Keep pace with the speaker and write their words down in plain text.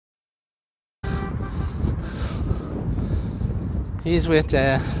He's with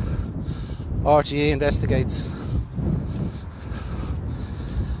RTE Investigates.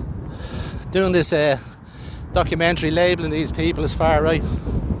 Doing this documentary labelling these people as far right.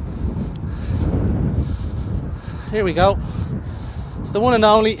 Here we go. It's the one and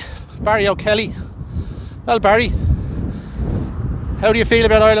only Barry O'Kelly. Well, Barry, how do you feel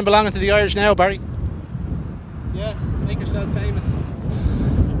about Ireland belonging to the Irish now, Barry? Yeah, make yourself famous.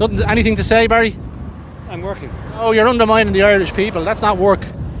 Anything to say, Barry? I'm working. Oh, you're undermining the Irish people. That's not work.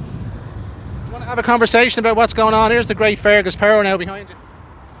 You want to have a conversation about what's going on? Here's the great Fergus Power now behind you.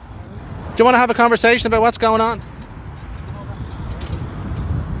 Do you want to have a conversation about what's going on?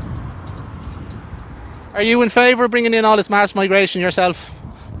 Are you in favour of bringing in all this mass migration yourself,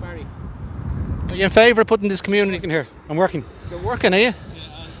 Barry? Are you in favour of putting this community in here? I'm working. You're working, are you?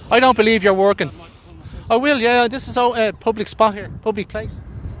 I don't believe you're working. I will, yeah. This is a public spot here, public place.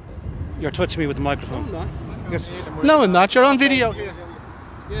 You're touching me with the microphone. No, I'm not. Yes. No, I'm not. You're on video here.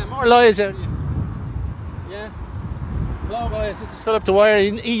 Yeah, more lies out here. Yeah. Hello, guys. This is Philip Dwyer,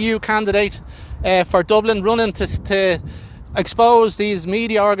 EU candidate for Dublin, running to expose these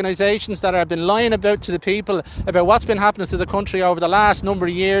media organisations that have been lying about to the people about what's been happening to the country over the last number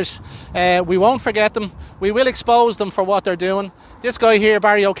of years. We won't forget them. We will expose them for what they're doing. This guy here,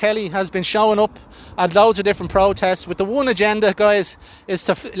 Barry O'Kelly, has been showing up at loads of different protests with the one agenda, guys, is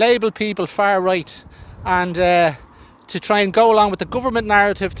to label people far right and to try and go along with the government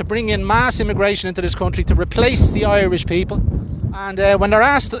narrative to bring in mass immigration into this country to replace the Irish people. And when they're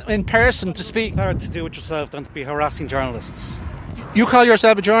asked in person to speak... Better to do it yourself than to be harassing journalists. You call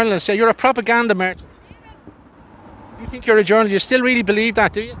yourself a journalist, yeah? You're a propaganda merchant. You think you're a journalist? You still really believe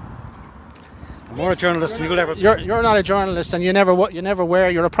that, do you? I'm more a journalist than you'll ever... You're not a journalist and you never were.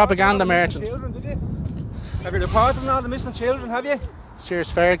 You're a propaganda merchant. Have you reported on all the missing children, have you?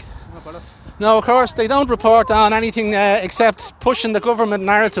 Cheers, Ferg. No, of course, they don't report on anything except pushing the government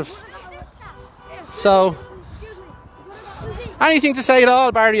narrative. So... anything to say at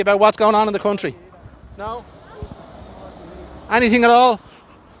all, Barry, about what's going on in the country? No? Anything at all?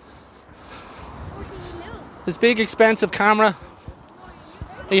 This big expensive camera.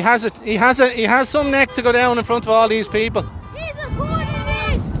 He has some neck to go down in front of all these people. He's recording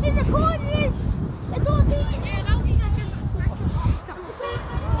this! He's recording this! It's all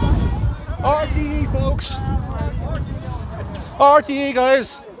RTE, folks. RTE,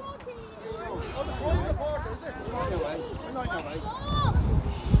 guys.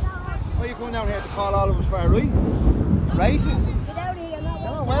 Why are you coming down here to call all of us far right? Racist. Get out of here, You're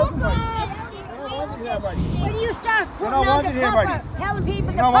not welcome, buddy. You're not wanted here, buddy. when you start You're not wanted here, buddy. telling people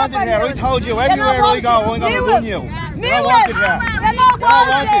You're not wanted here. I told you everywhere I go, I'm going to run you. You're not wanted here. You're not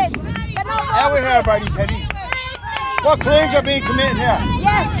wanted. Out here, buddy, Teddy. What crimes are being committed here?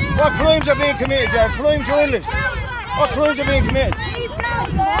 Yes. What crimes are being committed here? Crime journalists. What crimes are being committed?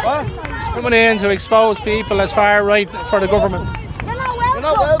 What? Coming in to expose people as far right for the government. You're not welcome. You're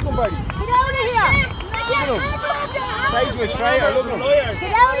not welcome, buddy. Get out of here. Look at him. Face with traitor, look at him.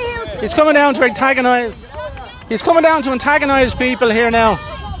 Get out of here. He's coming down to antagonise. He's coming down to antagonise people here now.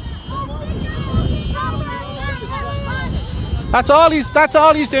 That's all he's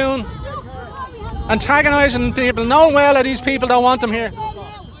doing. Antagonising people, knowing well that these people don't want him here.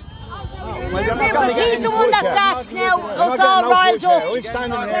 Because he's the one that starts now, us all riled up. I'm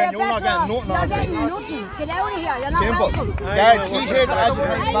standing here and you're not getting nothing You're on getting me. nothing. Get out of here. You're not Simple. welcome. Guys, he's here to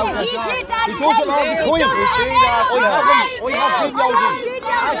agitate. He's here to He does it all the time. He does it all the time. I have videos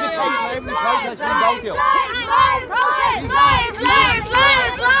of agitate for every protest we go to.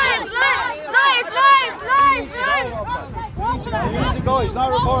 Here's the guy, he's not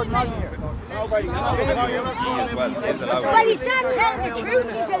recording on here. Nobody. Well, he's not telling the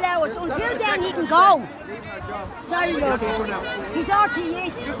truth, he's allowed. Until then, he can go. Sorry, love. He's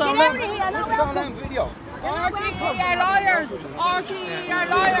RTE. Get out of here, not welcome. RTE are liars! RTE are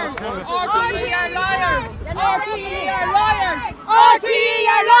liars! RTE are liars! RTE are liars! RTE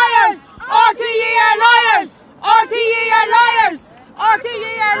are liars! RTE are liars! RTE are liars!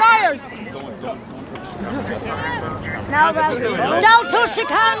 RTE are liars! No, well, don't touch the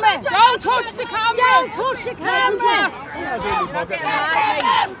camera! Don't touch the camera! Don't touch the camera! Get him out! Get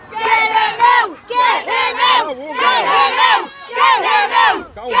him out! Get him out! Get him out! Get him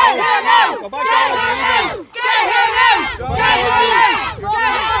out! Get him out! Get him out! Get him out! Get him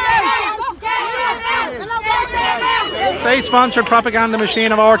out! State-sponsored propaganda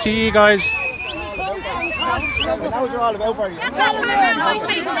machine of RTE, guys. That's what you're all about, buddy.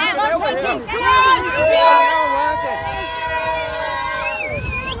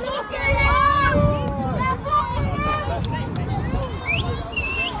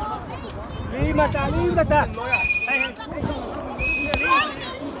 Leave that.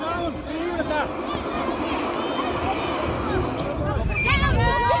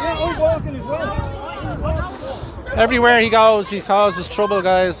 I'm walking as well. Everywhere he goes, he causes trouble,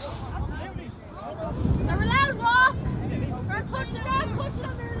 guys. They're allowed walk. They're touching them,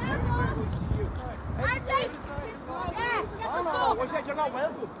 they're allowed walk. Aren't they? Yeah, get the fuck. I said you're not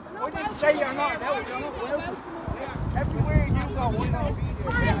welcome. I didn't say you're not allowed. You're not welcome. Everywhere you go, I know be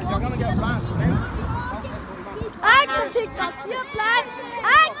there. Yeah, you're going to get banned. Action TikTok, you plan.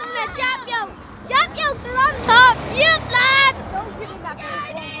 Action the champion. Champions are on top. You plan. Don't give him that.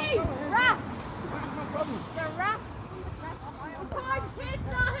 Rap. You're rap. Come on, kids,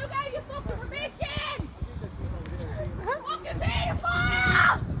 now. Who gave you fucking permission? Fucking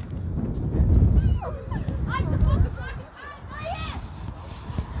pedophile! I'm the fucking fucking man, are you?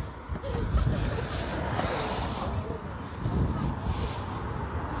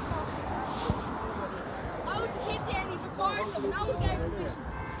 I was the kids here and he's recording them. No one gave permission.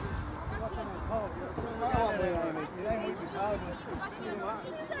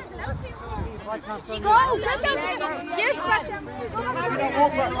 Go, get them. Yes, You don't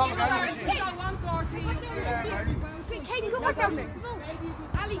walk for a propaganda machine. Katie, go back down there.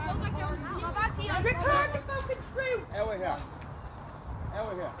 Ali, go back down. Go back here. Record the fucking truth. Over here.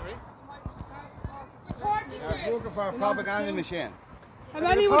 Over here. Record the truth. You're looking for a propaganda machine. And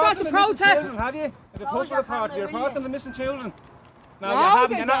then he was at the protest. Have you? If the post report, you report them the missing children. No, No, you haven't.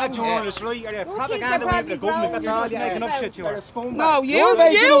 they You're not a don't. journalist, right? You're a propaganda with the government. That's all. You're making up shit, you are. No, you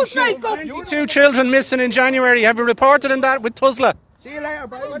make up. 2 children missing in January. Have you reported on that with Tuzla? See you later,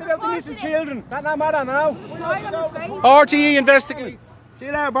 bro. What about the missing children? That not matter now. RTE investigates. See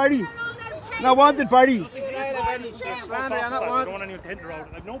you later, buddy. Not wanted, buddy. Slander, you're not wanted. Going on your tent road.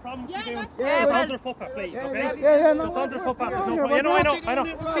 I've no problem with you doing. Yeah, Just onto the footpath, please, okay? Yeah, no. Just onto the footpath. No problem. You know, I know.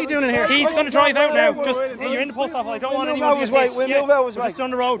 What's he doing in here? He's going to drive out now. Just, you're in the post office. I don't want anyone to We'll move out his way. Just on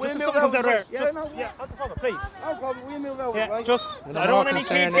the road. Just if something comes out there. Yeah, Just, no. yeah, onto the footpath, please. No problem. We'll move out his Yeah, way. just, I don't want any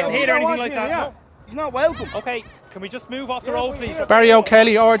kids getting hit or anything like that. No. He's not welcome. Okay, can we just move off the road, please? Barry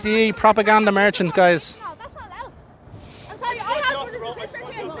O'Kelly, RTE, propaganda merchant, guys. No, that's not allowed. I'm sorry, I have brothers and sisters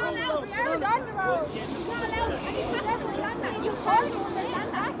here. It's not allowed. We are on the road. It's not allowed. And you can't understand that. You can't understand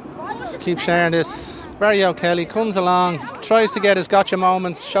that. Keep sharing this. Barry O'Kelly comes along, tries to get his gotcha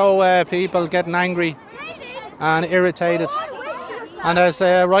moments, show people getting angry and irritated. And there's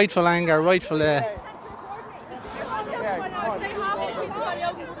rightful anger, rightful...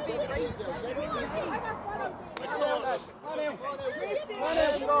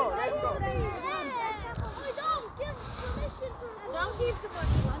 Don't give the money.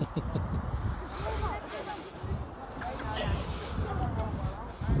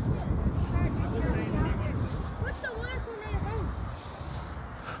 What's the word for my home?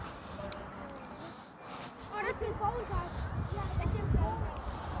 Oh, that's his phone call.